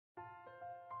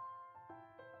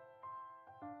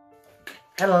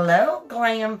Hello,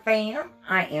 Glam Fam.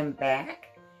 I am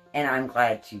back, and I'm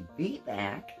glad to be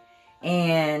back.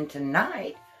 And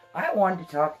tonight, I wanted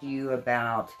to talk to you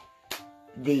about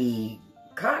the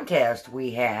contest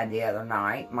we had the other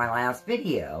night, my last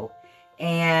video.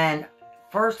 And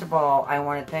first of all, I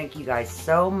want to thank you guys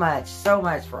so much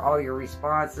for all your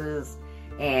responses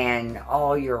and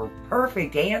all your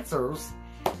perfect answers.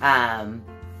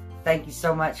 Thank you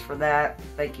so much for that.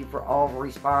 Thank you for all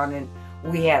responding.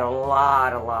 We had a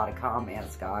lot of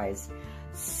comments, guys.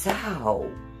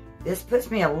 So, this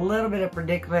puts me a little bit of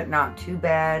predicament, not too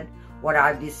bad. What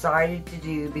I've decided to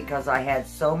do, because I had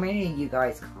so many of you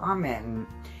guys commenting,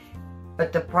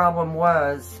 but the problem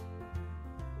was,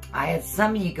 I had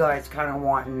some of you guys kind of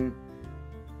wanting,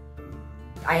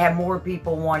 I had more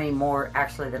people wanting more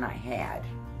actually than I had.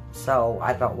 So,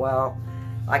 I thought, well,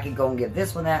 I could go and give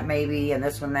this one that maybe, and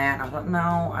this one that. And I thought,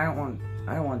 no, I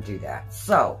don't want to do that.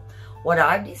 So, what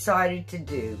I've decided to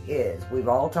do is, we've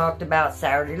all talked about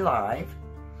Saturday Live,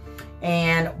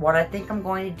 and what I think I'm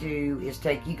going to do is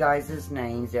take you guys'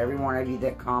 names, every one of you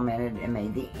that commented and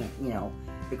made the,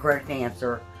 the correct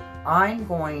answer. I'm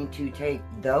going to take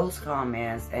those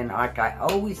comments, and like I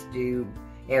always do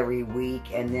every week,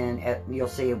 and then you'll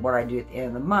see what I do at the end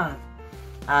of the month.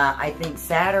 I think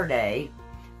Saturday,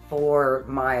 for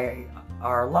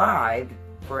our live,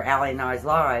 for Allie and I's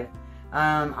live,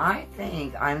 I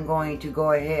think I'm going to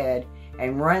go ahead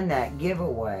and run that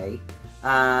giveaway.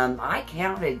 I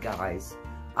counted, guys.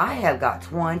 I have got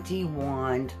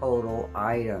 21 total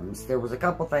items. There was a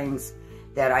couple things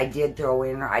that I did throw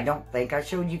in there. I don't think I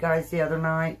showed you guys the other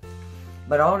night.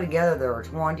 But altogether, there are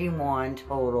 21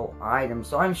 total items.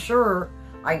 So I'm sure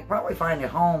I can probably find a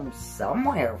home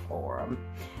somewhere for them.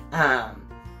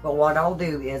 But what I'll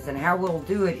do is, and how we'll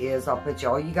do it is, I'll put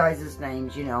all you guys'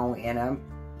 names, in a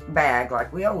bag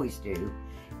like we always do,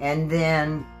 and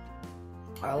then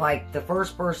like the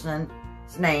first person's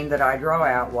name that I draw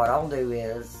out, what I'll do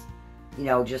is,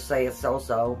 just say it's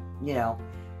so-so,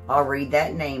 I'll read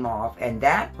that name off, and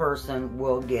that person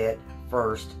will get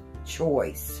first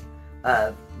choice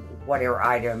of whatever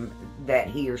item that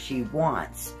he or she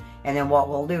wants. And then what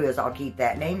we'll do is, I'll keep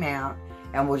that name out,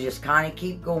 and we'll just kind of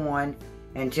keep going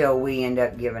until we end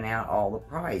up giving out all the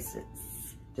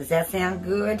prizes. Does that sound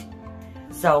good?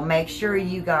 So make sure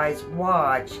you guys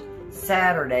watch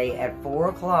Saturday at 4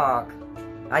 o'clock.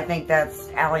 I think that's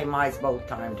Allie and I's both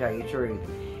time, tell you the truth.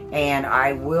 And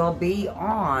I will be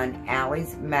on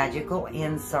Allie's Magical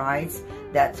Insights.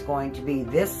 That's going to be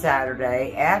this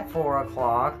Saturday at 4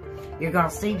 o'clock. You're going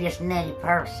to see this nutty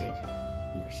person.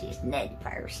 You see this nutty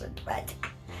person. But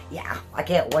yeah, I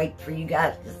can't wait for you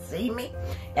guys to see me.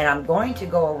 And I'm going to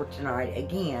go over tonight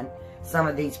again some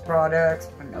of these products.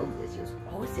 I know this is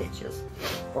always itches.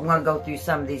 I'm going to go through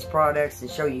some of these products and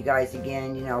show you guys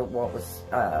again, what was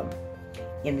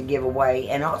in the giveaway.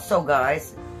 And also,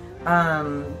 guys,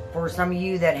 for some of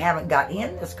you that haven't got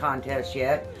in this contest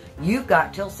yet, you've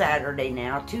got till Saturday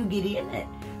now to get in it.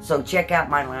 So check out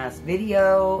my last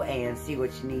video and see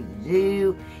what you need to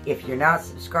do. If you're not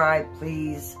subscribed,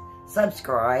 please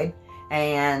subscribe.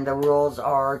 And the rules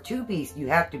are you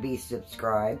have to be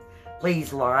subscribed.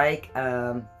 Please like.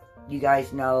 You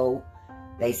guys know,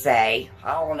 they say,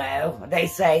 I don't know, they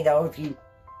say though, if you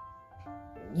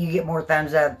get more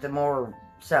thumbs up, the more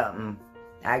something,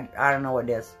 I don't know what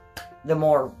it is, the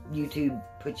more YouTube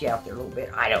puts you out there a little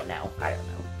bit. I don't know.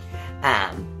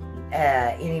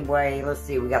 Anyway, let's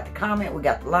see, we got the comment, we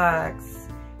got the likes.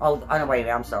 Oh, no, wait a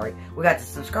minute, I'm sorry. We got the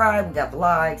subscribe, we got the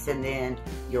likes, and then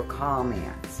your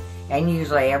comments. And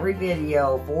usually every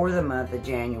video for the month of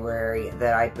January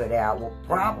that I put out will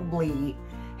probably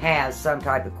have some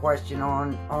type of question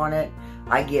on it.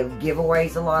 I give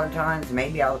giveaways a lot of times,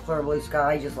 maybe out of Clear Blue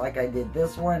Sky, just like I did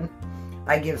this one.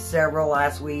 I give several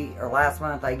last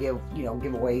month. I give,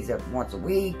 giveaways once a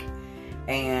week.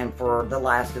 And for the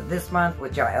last of this month,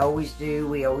 which I always do,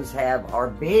 we always have our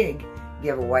big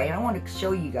giveaway. And I want to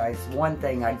show you guys one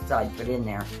thing I decided to put in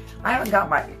there. I haven't got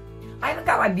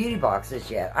my beauty boxes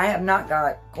yet. I have not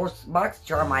got, of course,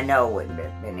 BoxyCharm I know wouldn't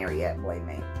have been here yet, believe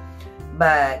me.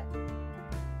 But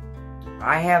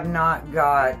I have not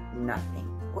got nothing.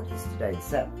 What is today,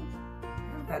 7th? I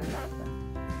haven't got nothing.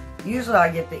 Usually I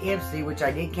get the Ipsy, which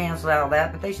I did cancel out of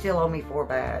that, but they still owe me 4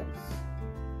 bags.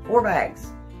 4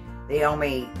 bags. They owe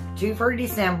me 2 for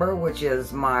December, which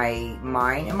is mine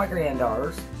and my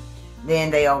granddaughter's.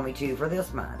 Then they owe me 2 for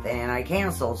this month, and I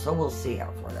canceled, so we'll see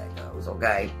how far that goes,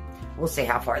 okay? We'll see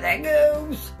how far that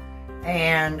goes.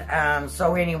 And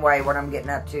so anyway, what I'm getting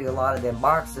up to, a lot of them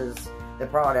boxes, the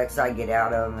products I get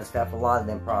out of them and stuff, a lot of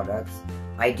them products,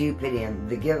 I do put in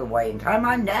the giveaway. And time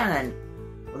I'm done,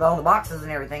 with all the boxes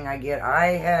and everything I get,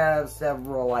 I have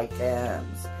several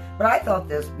items. But I thought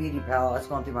this beauty palette, I was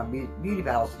going through my beauty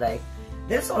palettes today.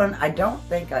 This one, I don't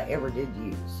think I ever did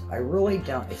use. I really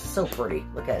don't. It's so pretty.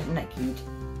 Look at it. Isn't that cute?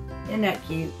 Isn't that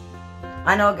cute?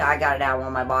 I know I got it out of one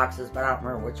of my boxes, but I don't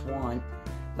remember which one.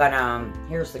 But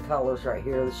here's the colors right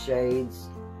here, the shades.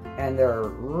 And they're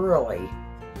really,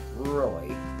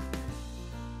 really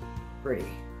pretty.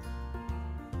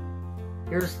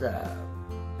 Here's the, I don't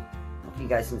know if you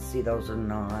guys can see those or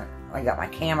not. I got my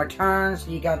camera turned, so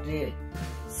you got to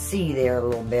see there a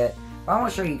little bit. But I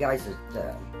want to show you guys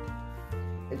that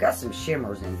they've got some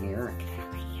shimmers in here.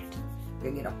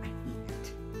 Get off my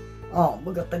hand. Oh,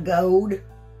 look at the gold.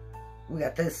 We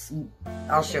got this.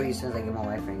 I'll show you as soon as I get on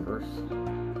my fingers.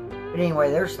 But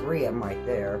anyway, there's 3 of them right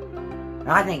there. And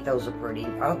I think those are pretty.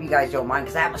 I hope you guys don't mind,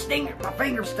 because I have my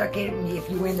finger stuck in if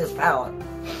you win this palette.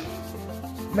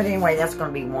 But anyway, that's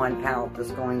going to be one palette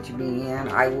that's going to be in.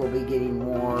 I will be getting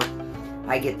more.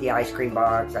 I get the ice cream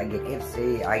box. I get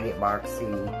Ipsy. I get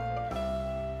Boxy.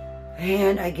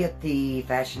 And I get the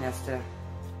Fashionista.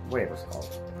 Whatever it's called.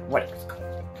 Whatever it's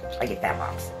called. I get that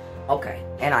box. Okay.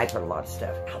 And I put a lot of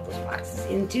stuff out of those boxes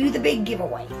into the big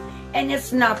giveaway. And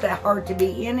it's not that hard to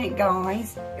be in it,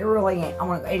 guys. It really ain't.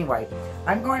 Anyway,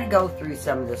 I'm going to go through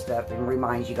some of this stuff and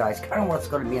remind you guys kind of what's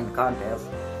going to be in the contest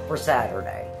for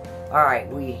Saturday. Alright,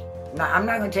 I'm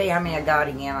not going to tell you how many I got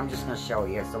again. I'm just going to show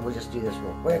you. So we'll just do this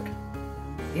real quick.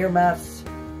 Earmuffs.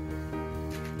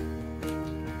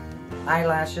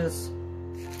 Eyelashes.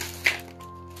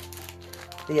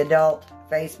 The adult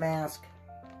face mask.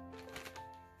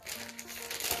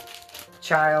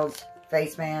 Child's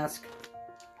face mask.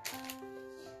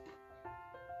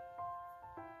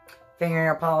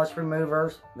 Fingernail polish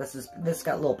removers. This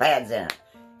got little pads in it.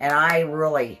 And I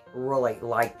really, really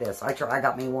like this. I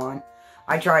got me one.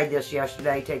 I tried this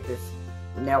yesterday. Take this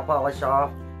nail polish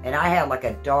off. And I had like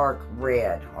a dark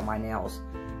red on my nails.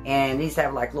 And these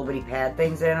have like little bitty pad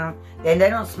things in them. And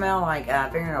they don't smell like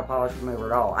fingernail polish remover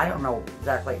at all. I don't know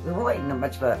exactly. There really ain't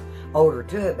much of an odor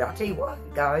to it. But I'll tell you what,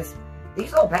 guys.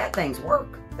 These little pad things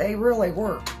work. They really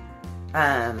work.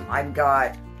 I've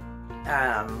got,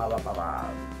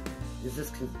 is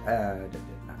this,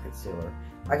 not concealer.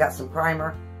 I got some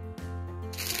primer.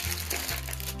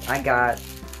 I got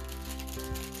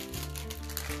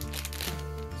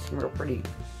some real pretty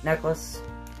necklace.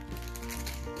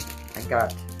 I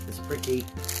got this pretty,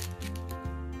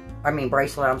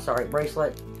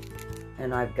 bracelet.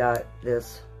 And I've got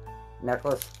this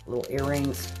necklace, little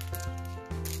earrings.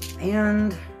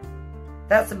 And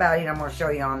that's about it. I'm going to show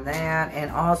you on that.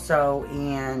 And also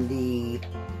in the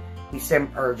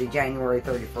January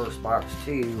 31st box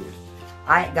too.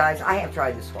 Guys, I have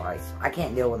tried this twice. I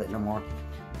can't deal with it no more.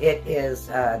 It is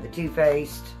the Too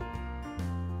Faced.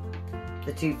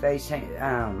 The Too Faced.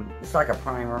 It's like a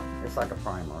primer. It's like a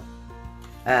primer.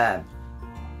 I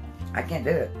can't do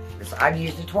it. I've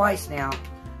used it twice now.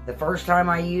 The first time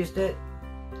I used it,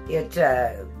 you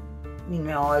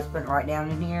know, I was putting it right down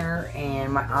in here,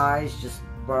 and my eyes just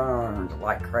burned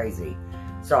like crazy.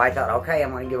 So I thought, okay,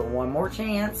 I'm going to give it one more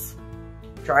chance.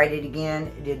 Tried it again,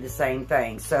 it did the same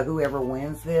thing. So whoever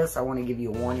wins this, I want to give you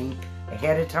a warning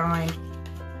ahead of time.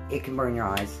 It can burn your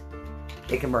eyes.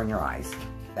 It can burn your eyes.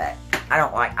 But I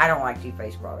don't like Too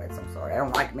Faced products. I'm sorry. I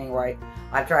don't like them anyway.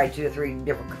 I've tried 2 or 3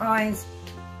 different kinds.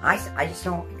 I just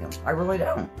don't like them. I really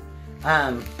don't.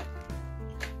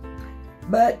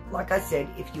 But like I said,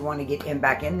 if you want to get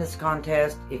back in this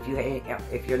contest, if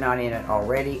you're not in it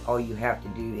already, all you have to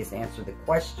do is answer the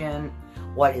question: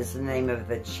 what is the name of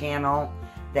the channel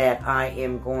that I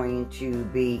am going to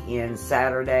be in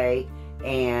Saturday,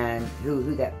 and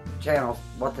who that channel,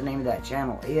 what the name of that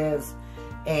channel is,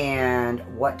 and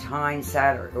what time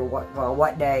Saturday, or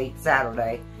what day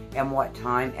Saturday, and what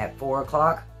time at 4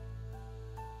 o'clock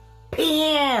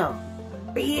p.m.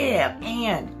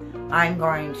 And I'm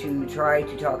going to try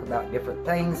to talk about different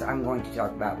things. I'm going to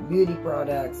talk about beauty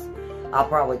products. I'll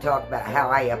probably talk about how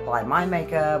I apply my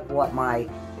makeup,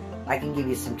 I can give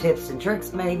you some tips and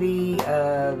tricks maybe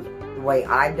of the way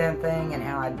I've done things and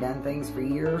how I've done things for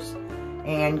years.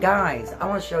 And guys, I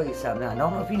want to show you something. I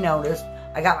don't know if you noticed,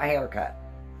 I got my hair cut.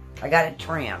 I got it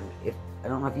trimmed. I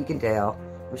don't know if you can tell.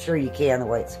 I'm sure you can, the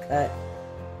way it's cut.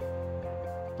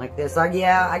 Like this.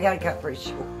 Yeah, I got it cut pretty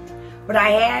short. But I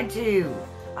had to.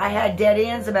 I had dead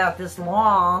ends about this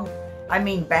long. I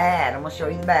mean bad. I'm going to show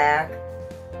you the back.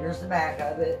 Here's the back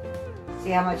of it.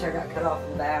 See how much I got cut off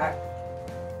in the back?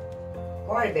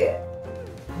 Quite a bit.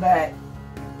 But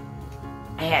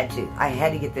I had to. I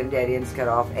had to get them dead ends cut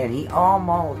off. And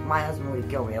my husband would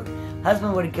have killed me.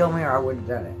 Husband would have killed me, or I wouldn't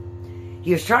have done it.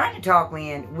 he was trying to talk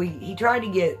me in. He tried to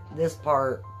get this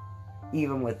part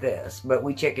even with this, but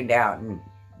we chickened out and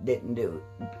didn't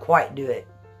quite do it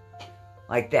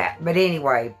like that. But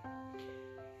anyway,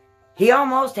 he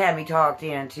almost had me talked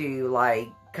into like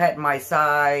cutting my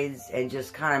sides and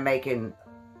just kind of making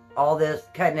all this,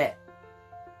 cutting it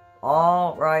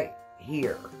all right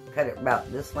here. Cut it about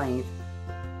this length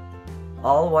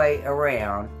all the way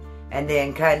around, and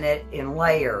then cutting it in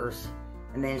layers,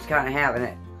 and then just kind of having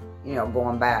it, you know,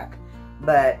 going back.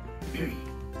 But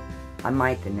I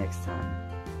might the next time.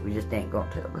 We just ain't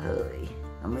gonna tell the hubby.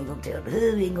 I'm ain't gonna tell the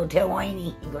hubby, ain't gonna tell Wayne,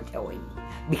 ain't gonna tell Wayne.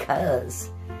 Because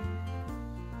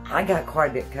I got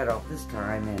quite a bit cut off this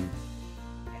time, and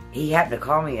he happened to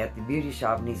call me at the beauty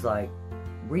shop, and he's like,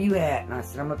 where you at? And I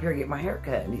said, I'm up here getting my hair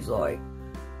cut. And he's like,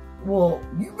 well,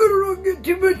 you better not get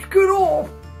too much cut off.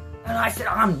 And I said,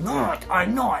 I'm not.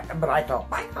 But I thought,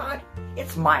 my God,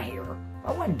 it's my hair. If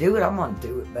I want to do it, I'm going to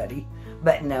do it, buddy.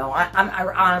 But no, I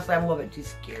honestly, I'm a little bit too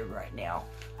scared right now.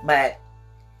 But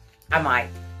I might.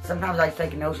 Sometimes I just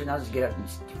take a notion, I'll just get up and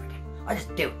just do it. I'll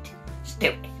just do it. Just do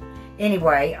it.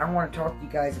 Anyway, I want to talk to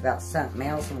you guys about something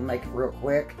else, and we'll make it real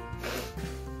quick.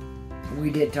 We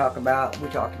talked about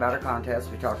our contest.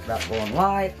 We talked about going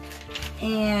live.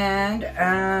 And,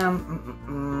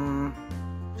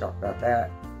 talked about that.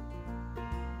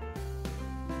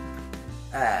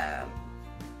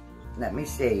 Let me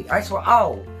see. I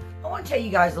want to tell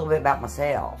you guys a little bit about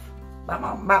myself.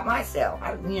 About myself.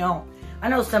 I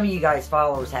know some of you guys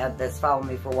followers that's followed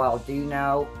me for a while do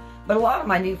know, but a lot of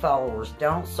my new followers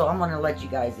don't, so I'm going to let you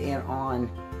guys in on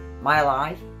my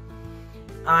life.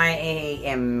 I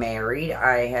am married.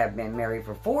 I have been married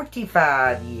for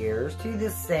 45 years to the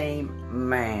same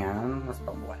man. What's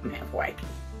my boy man like?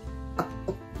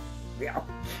 Yeah.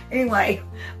 Anyway,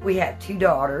 we have 2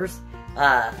 daughters.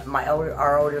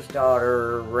 Our oldest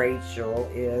daughter, Rachel,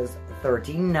 is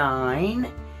 39,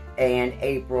 and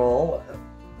April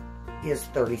is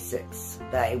 36.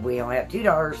 We only have 2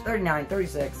 daughters, 39,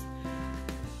 36.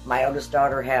 My oldest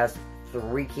daughter has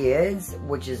 3 kids,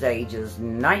 which is ages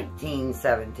 19,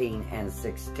 17, and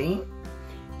 16.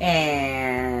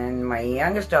 And my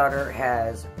youngest daughter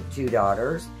has 2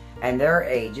 daughters, and their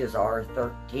ages are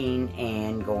 13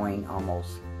 and going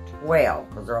almost 12,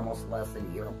 because they're almost less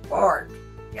than a year apart.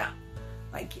 Yeah.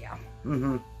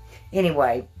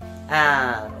 Anyway,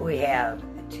 we have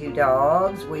 2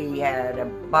 dogs. We had a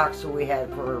boxer we had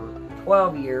for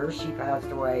 12 years. She passed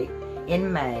away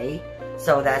in May.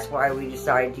 So that's why we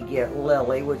decided to get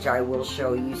Lily, which I will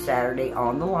show you Saturday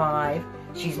on the live.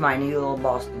 She's my new little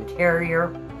Boston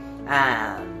Terrier.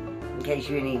 In case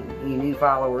you new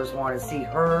followers want to see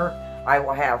her, I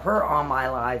will have her on my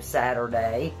live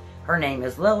Saturday. Her name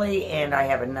is Lily, and I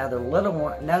have another little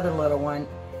one.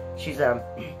 She's a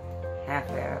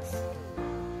half-ass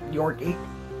Yorkie.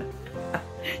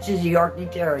 She's a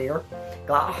Yorkie Terrier.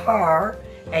 Got her,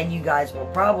 and you guys will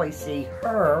probably see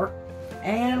her.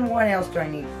 And what else do I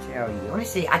need to tell you? Let me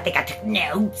see. I think I took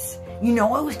notes. You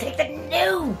know I always take the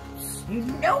notes. You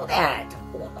know that.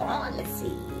 Hold on. Let's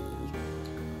see.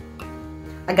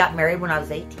 I got married when I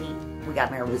was 18. We got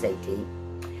married when I was 18.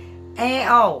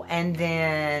 And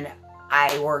then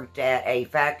I worked at a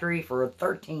factory for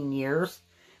 13 years.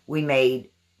 We made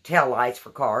taillights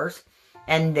for cars.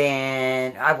 And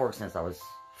then I've worked since I was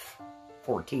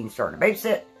 14, starting to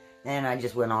babysit. And I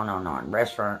just went on.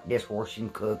 Restaurant, dishwashing,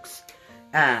 cooks.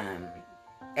 And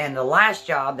the last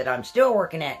job that I'm still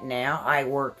working at now, I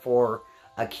work for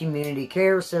a community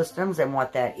care systems, and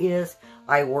what that is,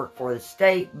 I work for the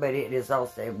state, but it is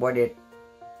also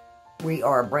we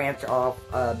are a branch off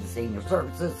of the senior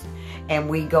services, and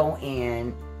we go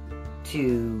in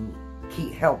to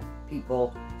help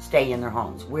people stay in their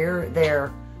homes. We're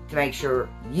there to make sure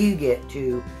you get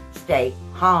to stay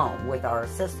home with our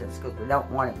assistance, because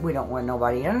we don't want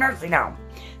nobody in a nursing home.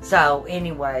 So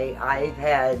anyway,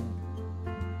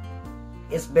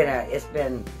 it's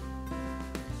been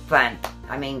fun.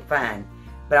 I mean fun.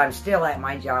 But I'm still at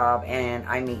my job, and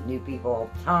I meet new people all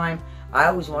the time. I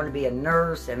always wanted to be a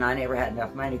nurse, and I never had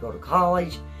enough money to go to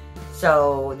college.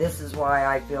 So this is why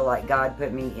I feel like God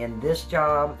put me in this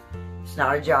job. It's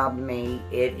not a job to me.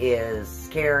 It is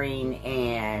caring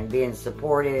and being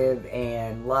supportive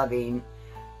and loving.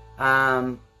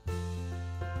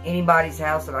 Anybody's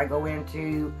house that I go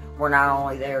into, we're not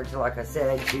only there to, like I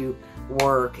said, to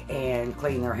work and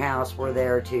clean their house. We're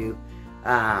there to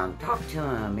talk to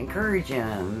them, encourage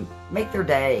them, make their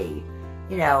day.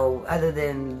 You know, other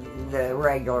than the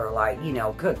regular, like, you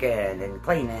know, cooking and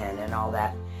cleaning and all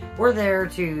that. We're there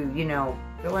to, you know,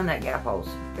 fill in that gap holes.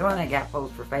 Fill in that gap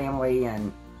holes for family,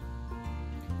 and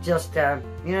just,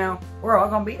 you know, we're all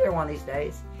going to be there one of these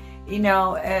days. you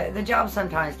know, the job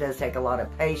sometimes does take a lot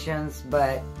of patience,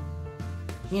 but,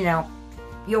 you know,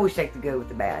 you always take the good with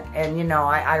the bad. And, you know,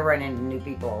 I run into new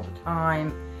people all the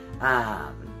time.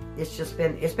 It's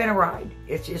been a ride.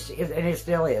 And it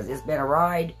still is. It's been a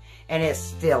ride, and it's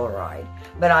still a ride.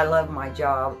 But I love my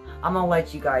job. I'm going to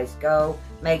let you guys go.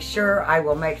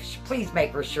 Please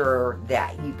make for sure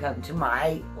that you come to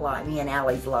me and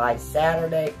Allie's live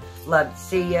Saturday. Love to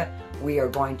see you. We are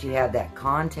going to have that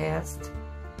contest.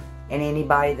 And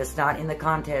anybody that's not in the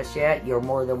contest yet, you're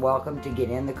more than welcome to get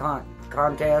in the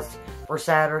contest for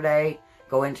Saturday.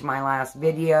 Go into my last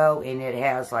video, and it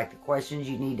has like the questions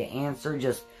you need to answer.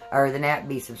 Just other than that,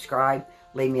 be subscribed.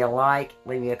 Leave me a like.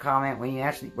 Leave me a comment when you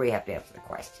have to answer the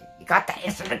question. You got to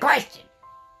answer the question.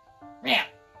 Yeah.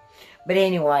 But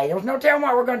anyway, there's no telling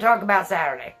what we're going to talk about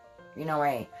Saturday. You know,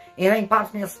 anything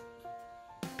pops in this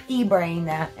pea brain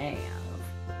that I have.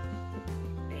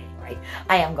 Anyway,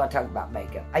 I am going to talk about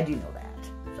makeup. I do know that.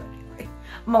 So anyway,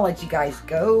 I'm going to let you guys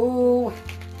go.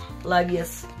 Love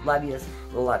yous, love yous,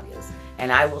 love yous.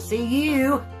 And I will see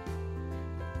you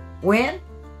when,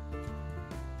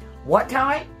 what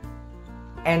time,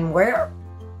 and where.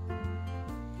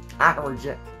 I heard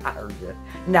you.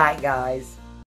 Night, guys.